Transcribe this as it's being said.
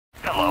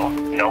Hello,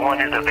 no one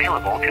is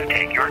available to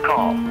take your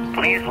call.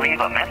 Please leave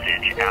a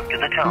message after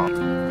the tone.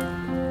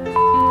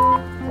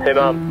 Hey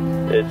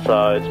Mom,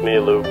 it's me,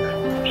 Luke.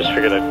 Just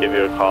figured I'd give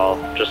you a call.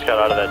 Just got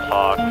out of that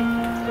talk.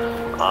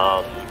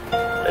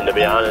 And to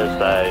be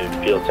honest, I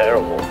feel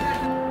terrible.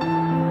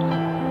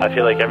 I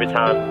feel like every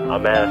time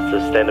I'm asked to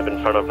stand up in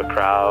front of a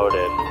crowd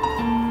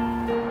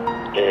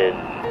and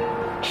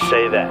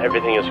say that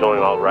everything is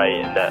going all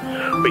right and that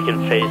we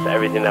can face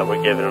everything that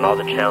we're given and all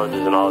the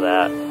challenges and all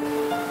that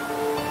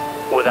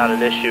without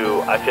an issue,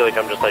 I feel like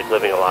I'm just like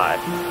living a lie.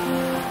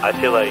 I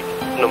feel like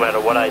no matter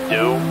what I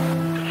do,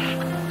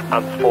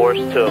 I'm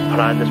forced to put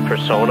on this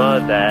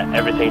persona that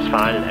everything's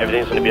fine and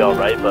everything's going to be all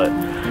right, but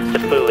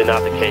it's clearly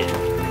not the case.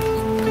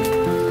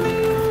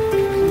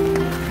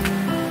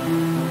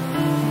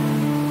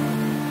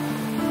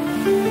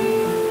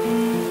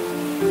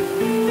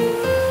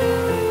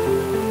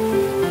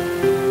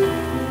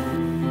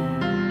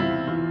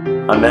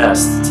 I'm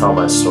asked to tell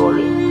my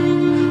story,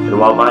 and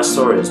while my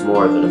story is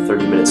more than a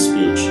 30-minute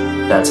speech,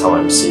 that's how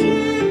I'm seen.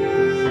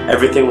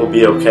 Everything will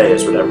be okay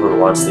is what everyone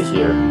wants to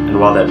hear, and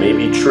while that may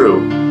be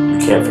true, you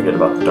can't forget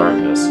about the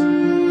darkness.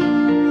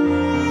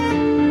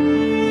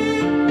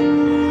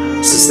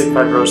 Cystic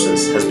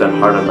fibrosis has been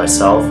hard on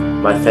myself,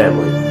 my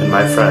family, and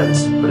my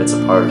friends, but it's a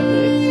part of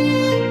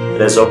me.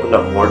 It has opened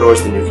up more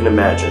doors than you can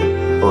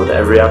imagine, but with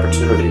every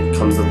opportunity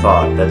comes the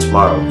thought that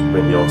tomorrow can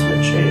bring the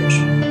ultimate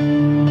change.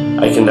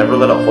 I can never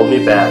let it hold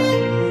me back,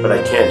 but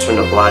I can't turn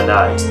a blind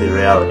eye to the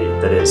reality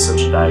that is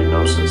such a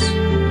diagnosis.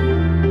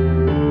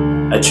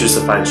 I choose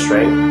to find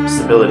strength,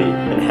 stability,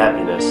 and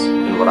happiness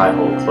in what I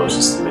hold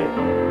closest to me.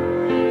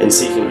 And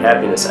seeking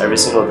happiness every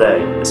single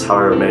day is how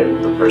I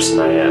remain the person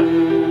I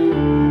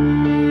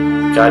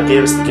am. God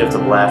gave us the gift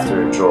of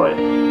laughter and joy,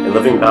 and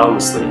living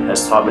boundlessly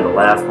has taught me to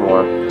laugh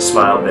more,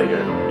 smile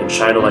bigger, and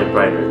shine a light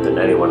brighter than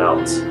anyone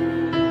else.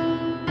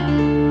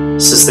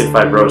 Cystic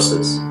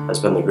fibrosis has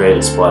been the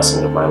greatest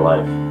blessing of my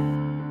life.